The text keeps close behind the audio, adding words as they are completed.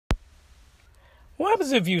What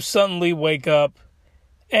happens if you suddenly wake up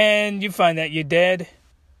and you find that you're dead?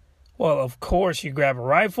 Well, of course, you grab a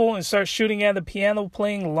rifle and start shooting at the piano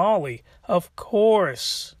playing Lolly. Of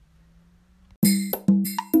course.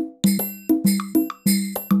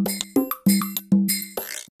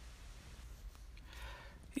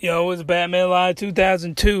 Yo, it's Batman Live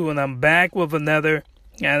 2002, and I'm back with another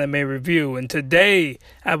anime review. And today,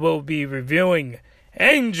 I will be reviewing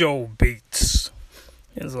Angel Beats.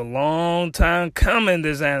 It's a long time coming,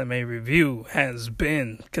 this anime review has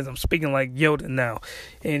been, because I'm speaking like Yoda now.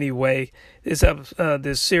 Anyway,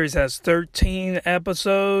 this series has 13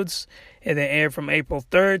 episodes, and it aired from April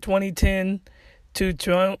 3rd, 2010 to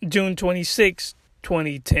June 26th,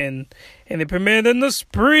 2010, and it premiered in the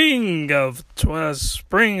spring of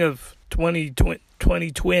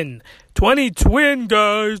 2010,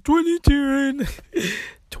 guys,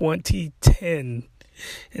 2010.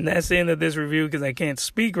 And that's the end of this review because I can't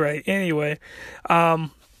speak right. Anyway, the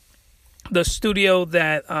studio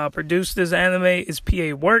that produced this anime is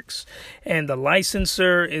PA Works, and the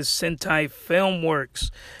licensor is Sentai Filmworks.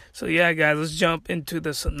 So yeah, guys, let's jump into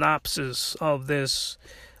the synopsis of this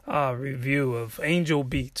review of Angel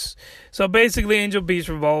Beats. So basically, Angel Beats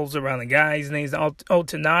revolves around a guy. His name's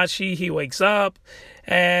Otanashi. He wakes up,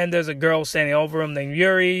 and there's a girl standing over him named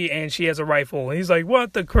Yuri, and she has a rifle. And he's like,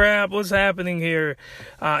 what the crap? What's happening here?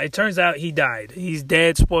 It turns out he died. He's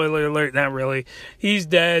dead. Spoiler alert, not really. He's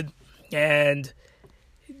dead, and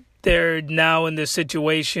they're now in this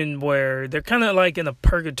situation where they're kind of like in a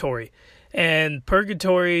purgatory. And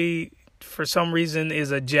purgatory, for some reason,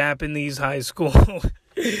 is a Japanese high school.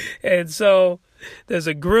 And so there's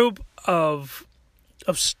a group of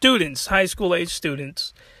students, high school age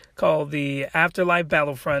students, called the Afterlife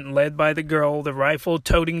Battlefront, led by the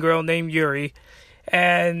rifle-toting girl named Yuri.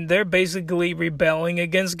 And they're basically rebelling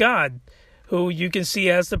against God, who you can see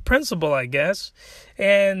as the principal, I guess.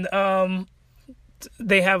 And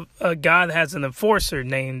they have God has an enforcer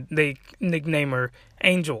they nickname her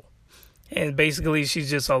Angel. And basically she's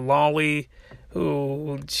just a lolly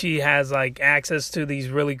who she has like access to these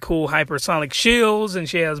really cool hypersonic shields, and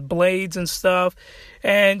she has blades and stuff.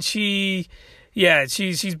 And she's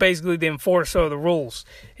basically the enforcer of the rules.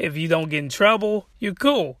 If you don't get in trouble, you're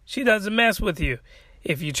cool. She doesn't mess with you.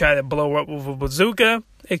 If you try to blow her up with a bazooka,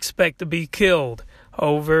 expect to be killed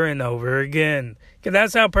over and over again. Because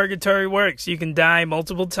that's how purgatory works. You can die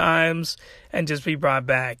multiple times and just be brought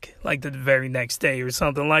back like the very next day or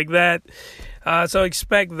something like that. So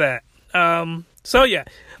expect that. So yeah,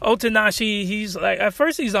 Otanashi, he's like, at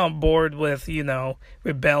first he's on board with,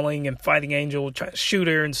 rebelling and fighting Angel, trying to shoot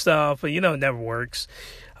her and stuff, but it never works.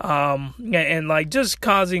 And like just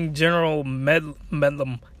causing general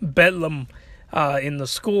bedlam in the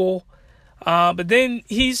school. But then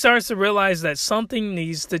he starts to realize that something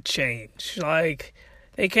needs to change. Like,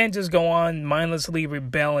 they can't just go on mindlessly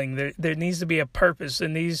rebelling. There needs to be a purpose.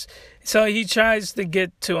 So he tries to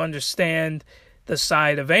get to understand the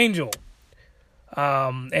side of Angel.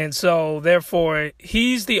 And so therefore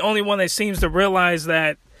he's the only one that seems to realize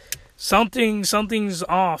that something's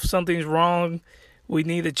off, something's wrong. We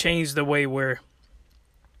need to change the way we're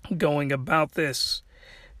going about this,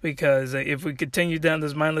 because if we continue down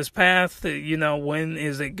this mindless path, when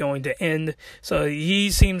is it going to end? So he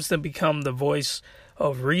seems to become the voice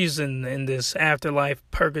of reason in this afterlife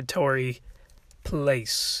purgatory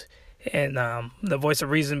place, and the voice of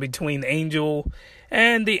reason between Angel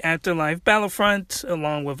and the Afterlife Battlefront,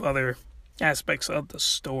 along with other aspects of the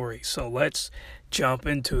story. So let's jump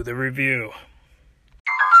into the review.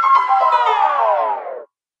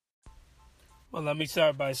 Well, let me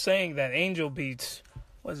start by saying that Angel Beats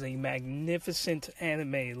was a magnificent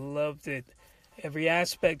anime. Loved it. Every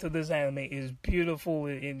aspect of this anime is beautiful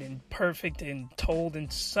and perfect and told in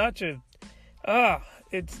such a...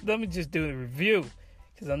 let me just do the review,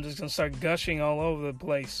 because I'm just going to start gushing all over the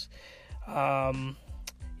place.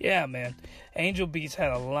 Yeah, man. Angel Beats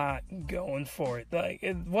had a lot going for it.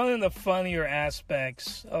 One of the funnier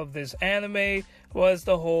aspects of this anime was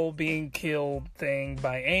the whole being killed thing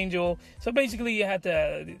by Angel. So basically, you have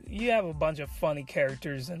a bunch of funny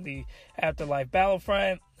characters in the Afterlife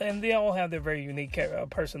Battlefront, and they all have their very unique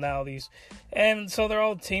personalities. And so they're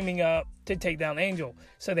all teaming up to take down Angel.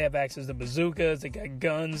 So they have access to bazookas, they got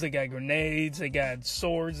guns, they got grenades, they got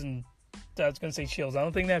swords, and I was going to say shields. I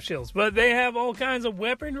don't think they have shields. But they have all kinds of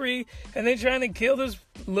weaponry, and they're trying to kill this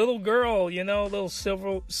little girl, little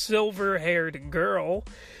silver-haired girl.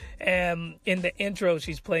 And in the intro,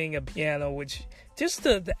 she's playing a piano, which just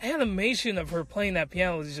the animation of her playing that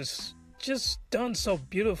piano is just done so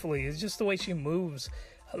beautifully. It's just the way she moves.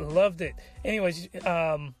 I loved it. Anyways,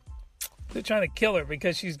 They're trying to kill her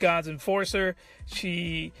because she's God's enforcer.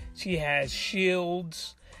 She has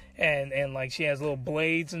shields and like she has little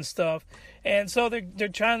blades and stuff. And so they're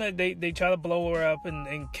trying to they try to blow her up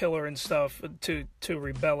and kill her and stuff to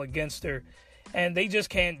rebel against her. And they just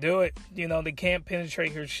can't do it. You know, they can't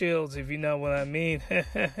penetrate her shields, if you know what I mean.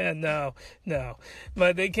 No.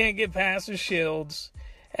 But they can't get past her shields.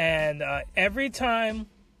 And every time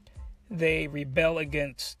they rebel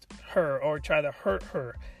against her or try to hurt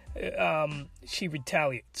her, she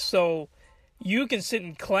retaliates. So you can sit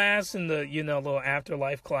in class in the, little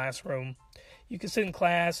afterlife classroom. You can sit in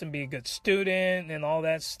class and be a good student and all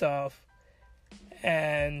that stuff.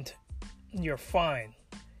 And you're fine.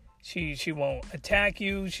 She won't attack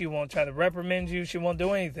you. She won't try to reprimand you. She won't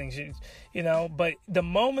do anything. But the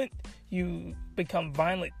moment you become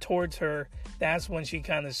violent towards her, that's when she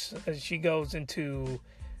goes into,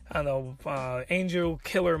 angel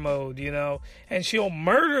killer mode, and she'll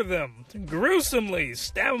murder them gruesomely,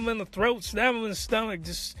 stab them in the throat, stab them in the stomach,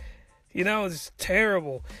 just, it's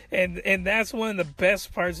terrible. And that's one of the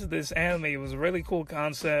best parts of this anime. It was a really cool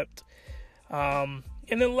concept.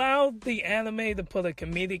 And allowed the anime to put a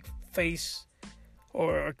comedic face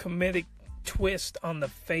or a comedic twist on the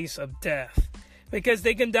face of death. Because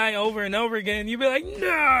they can die over and over again. You'd be like,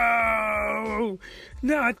 no,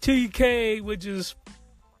 not TK, which is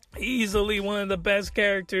easily one of the best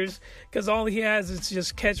characters. Because all he has is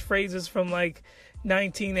just catchphrases from like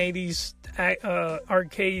 1980s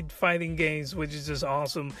arcade fighting games, which is just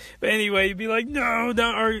awesome. But anyway, you'd be like, no,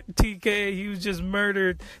 not TK. He was just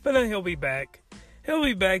murdered. But then he'll be back. He'll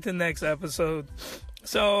be back to the next episode.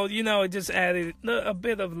 So, it just added a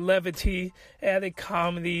bit of levity, added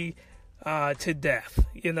comedy to death.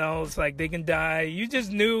 It's like they can die. You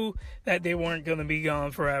just knew that they weren't going to be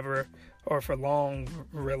gone forever or for long,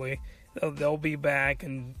 really. They'll be back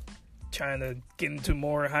and trying to get into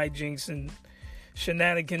more hijinks and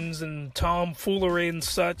shenanigans and tomfoolery and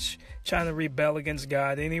such, trying to rebel against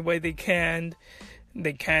God any way they can.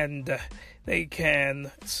 They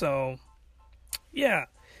can. So... yeah.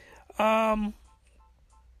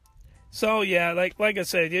 So yeah, like I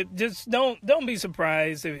said, just don't be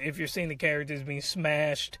surprised if you're seeing the characters being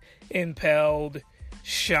smashed, impaled,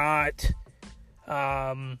 shot,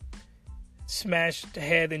 smashed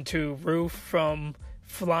head into roof from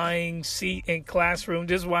flying seat in classroom.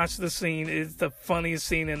 Just watch the scene. It's the funniest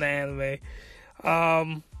scene in the anime.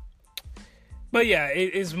 But yeah,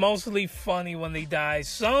 it's mostly funny when they die.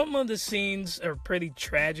 Some of the scenes are pretty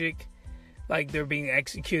tragic. Like they're being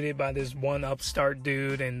executed by this one upstart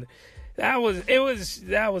dude, and that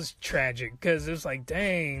was tragic because it was like,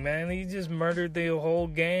 dang man, he just murdered the whole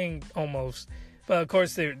gang almost. But of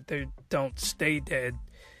course they don't stay dead.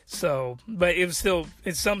 So, but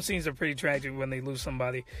some scenes are pretty tragic when they lose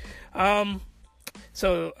somebody. The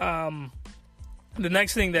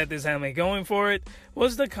next thing that this anime going for it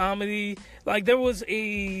was the comedy. Like there was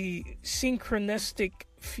a synchronistic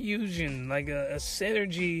fusion, like a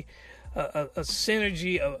synergy. A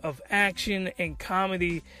synergy of action and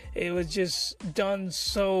comedy. It was just done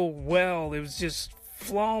so well. It was just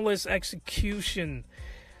flawless execution.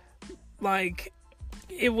 Like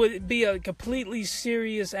it would be a completely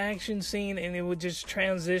serious action scene and it would just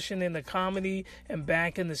transition into comedy and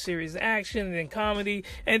back into serious action and then comedy,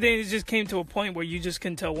 and then it just came to a point where you just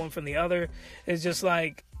couldn't tell one from the other. It's just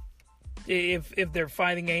like if they're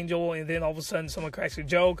fighting Angel and then all of a sudden someone cracks a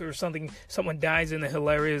joke or someone dies in a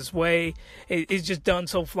hilarious way, it's just done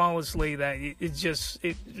so flawlessly that it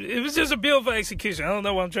was just a beautiful execution. I don't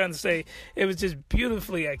know what I'm trying to say. It was just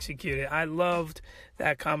beautifully executed. I loved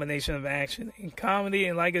that combination of action and comedy.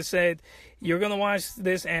 And like I said, you're gonna watch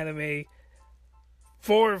this anime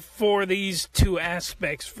for these two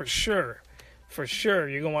aspects for sure. For sure,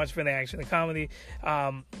 you're gonna watch for the action and comedy.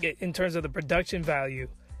 In terms of the production value.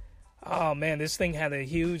 Oh man, this thing had it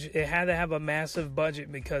had to have a massive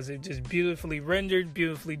budget because it just beautifully rendered,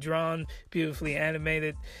 beautifully drawn, beautifully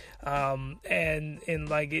animated, and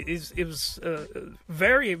like it was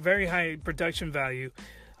very, very high production value.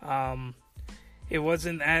 It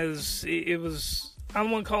wasn't as it was. I don't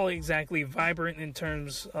want to call it exactly vibrant in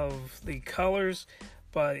terms of the colors,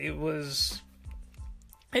 but it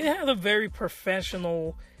had a very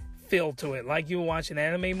professional feel to it, like you would watch an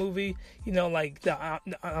anime movie, like the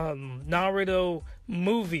Naruto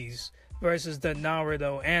movies versus the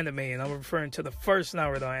Naruto anime, and I'm referring to the first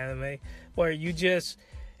Naruto anime, where it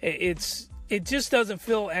just doesn't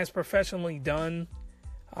feel as professionally done,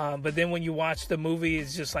 but then when you watch the movie,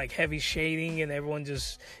 it's just like heavy shading, and everyone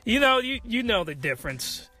just, you know the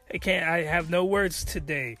difference. I have no words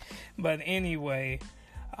today, but anyway,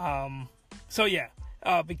 so yeah.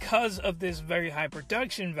 because of this very high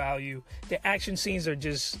production value, the action scenes are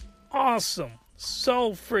just awesome.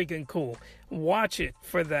 So freaking cool. Watch it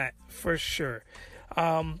for that, for sure.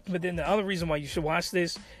 But then the other reason why you should watch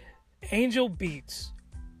this, Angel Beats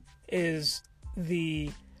is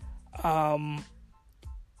the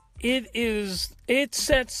it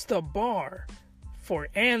sets the bar for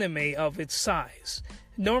anime of its size.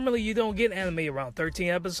 Normally you don't get anime around 13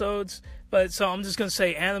 episodes, but so I'm just going to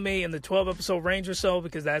say anime in the 12 episode range or so,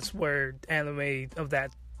 because that's where anime of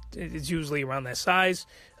that is usually around that size,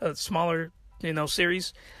 smaller,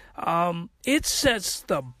 series. It sets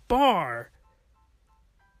the bar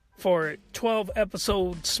for 12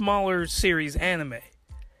 episode smaller series anime,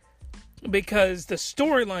 because the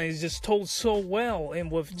storyline is just told so well,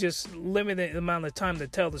 and with just limited amount of time to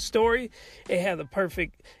tell the story,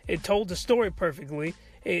 it told the story perfectly.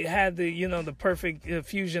 It had the perfect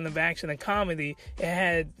fusion of action and comedy.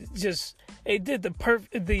 It did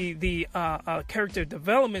the character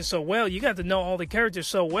development so well. You got to know all the characters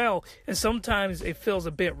so well, and sometimes it feels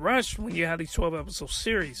a bit rushed when you have these 12 episode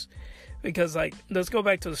series, because let's go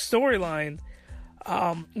back to the storyline.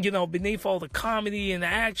 Beneath all the comedy and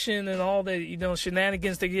action and all the,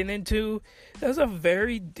 shenanigans they get into, there's a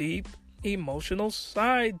very deep emotional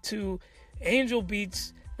side to Angel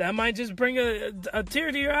Beats that might just bring a tear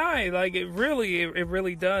to your eye. It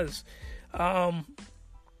really does.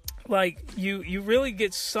 You really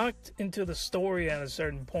get sucked into the story at a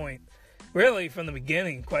certain point. Really, from the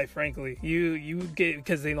beginning, quite frankly, you get,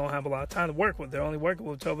 because they don't have a lot of time to work with. They're only working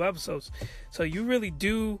with 12 episodes, so you really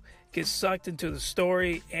do get sucked into the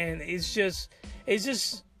story, and it's just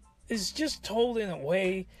told in a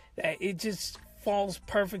way that it just falls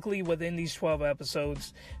perfectly within these 12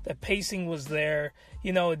 episodes. The pacing was there,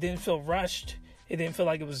 it didn't feel rushed. It didn't feel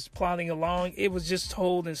like it was plodding along. It was just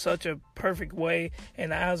told in such a perfect way.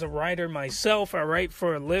 And as a writer myself, I write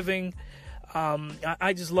for a living.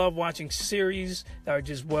 I just love watching series that are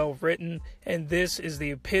just well written, and this is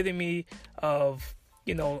the epitome of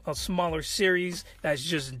a smaller series that's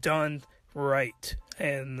just done right.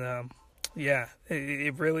 And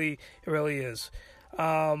it really is.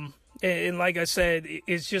 And like I said,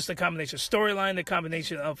 it's just a combination of storyline, the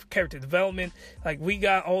combination of character development. We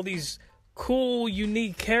got all these cool,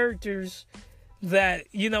 unique characters that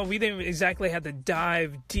we didn't exactly have to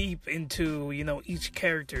dive deep into each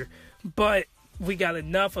character, but we got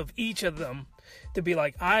enough of each of them to be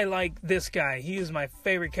I like this guy. He is my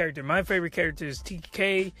favorite character. My favorite character is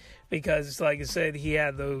TK, because like I said, he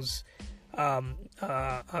had those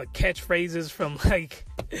catchphrases from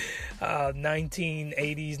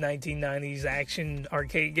 1980s, 1990s action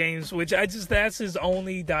arcade games, which that's his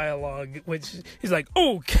only dialogue, which he's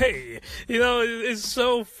okay, it's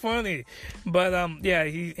so funny. But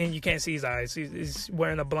and you can't see his eyes. He's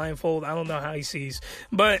wearing a blindfold. I don't know how he sees,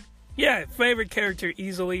 but yeah, favorite character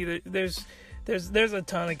easily. There's a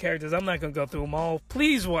ton of characters. I'm not gonna go through them all.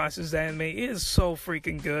 Please watch this anime. It is so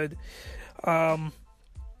freaking good. I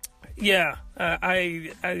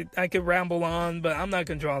could ramble on, but I'm not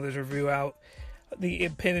gonna draw this review out. The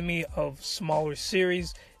epitome of smaller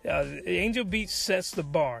series. Angel Beats sets the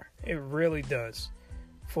bar. It really does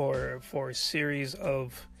for a series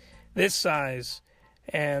of this size.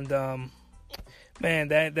 And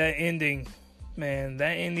that ending. Man,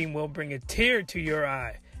 that ending will bring a tear to your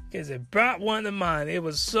eye, because it brought one to mine. It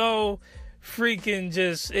was so freaking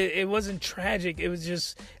it wasn't tragic. It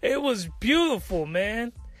was beautiful,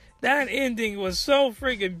 man. That ending was so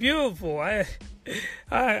freaking beautiful.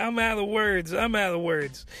 I'm out of words.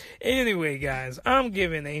 Anyway, guys, I'm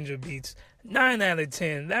giving Angel Beats 9 out of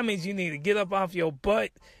 10. That means you need to get up off your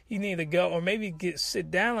butt. You need to go, or maybe sit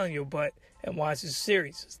down on your butt and watch this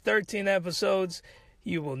series. It's 13 episodes.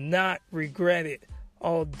 You will not regret it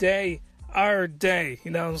all day, our day. You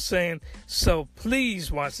know what I'm saying? So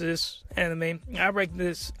please watch this anime. I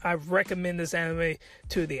recommend this anime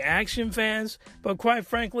to the action fans, but quite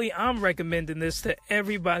frankly, I'm recommending this to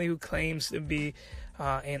everybody who claims to be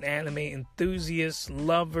an anime enthusiast,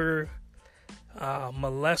 lover,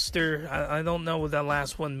 molester. I don't know what that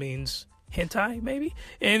last one means. Hentai, maybe?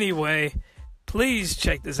 Anyway, please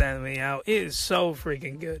check this anime out. It is so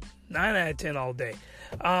freaking good. 9 out of 10 all day.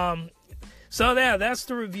 So yeah, that's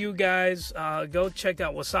the review, guys. Go check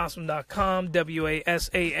out wasasum.com,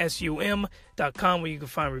 WASASUM.com, where you can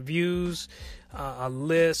find reviews,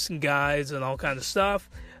 lists, and guides, and all kinds of stuff.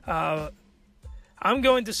 I'm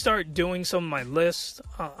going to start doing some of my lists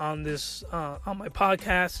on my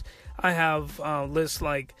podcast. I have lists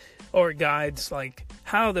or guides like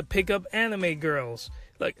how to pick up anime girls,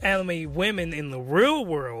 like anime women in the real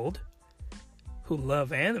world, who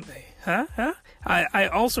love anime. Huh? I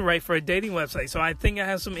also write for a dating website, so I think I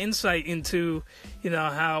have some insight into,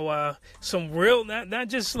 how some real, not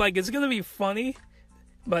just like it's going to be funny,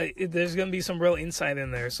 but there's going to be some real insight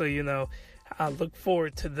in there. So, I look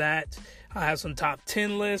forward to that. I have some top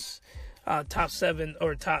 10 lists, top 10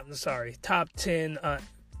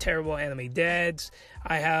 terrible anime dads.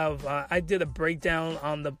 I did a breakdown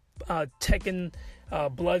on the Tekken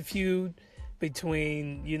blood feud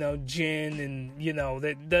between, Jin and,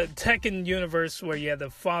 the Tekken universe where you have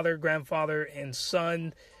the father, grandfather, and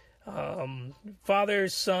son, father,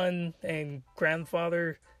 son, and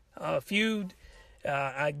grandfather feud.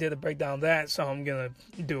 I did a breakdown of that, so I'm going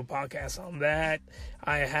to do a podcast on that.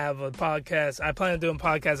 I have a podcast. I plan on doing a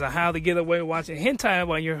podcast on how to get away with watching hentai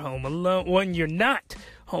while you're home alone, when you're not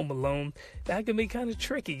home alone. That can be kind of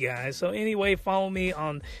tricky, guys. So anyway, follow me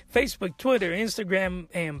on Facebook, Twitter, Instagram,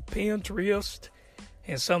 and Pinterest.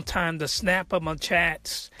 And sometimes the Snap of my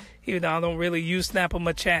chats, even though I don't really use Snap of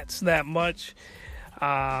my chats that much.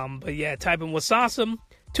 But yeah, type in What's Awesome.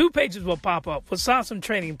 2 pages will pop up. What's Awesome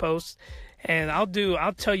training posts. And I'll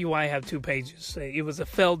tell you why I have 2 pages. It was a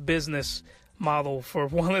failed business model for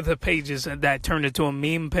one of the pages, and that turned into a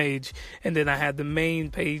meme page. And then I had the main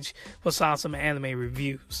page, What's Awesome anime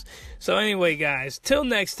reviews. So anyway, guys, till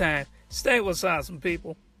next time, stay What's Awesome,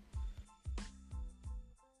 people.